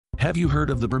Have you heard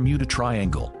of the Bermuda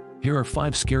Triangle? Here are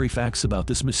 5 scary facts about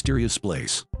this mysterious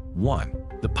place.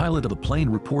 1. The pilot of a plane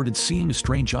reported seeing a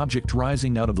strange object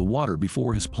rising out of the water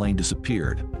before his plane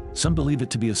disappeared. Some believe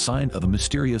it to be a sign of a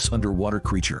mysterious underwater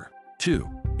creature. 2.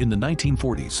 In the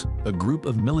 1940s, a group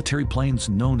of military planes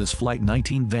known as Flight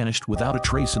 19 vanished without a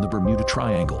trace in the Bermuda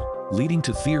Triangle, leading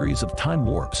to theories of time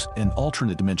warps and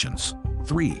alternate dimensions.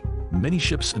 3. Many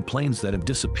ships and planes that have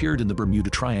disappeared in the Bermuda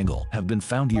Triangle have been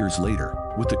found years later,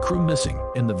 with the crew missing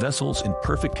and the vessels in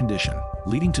perfect condition,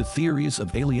 leading to theories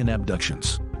of alien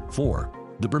abductions. 4.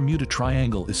 The Bermuda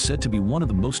Triangle is said to be one of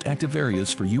the most active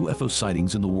areas for UFO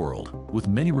sightings in the world, with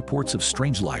many reports of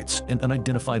strange lights and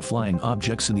unidentified flying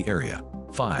objects in the area.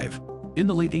 5. In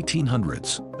the late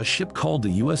 1800s, a ship called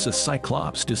the USS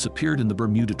Cyclops disappeared in the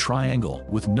Bermuda Triangle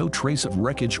with no trace of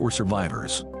wreckage or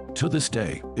survivors. To this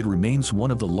day, it remains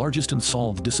one of the largest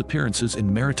unsolved disappearances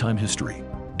in maritime history.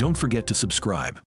 Don't forget to subscribe.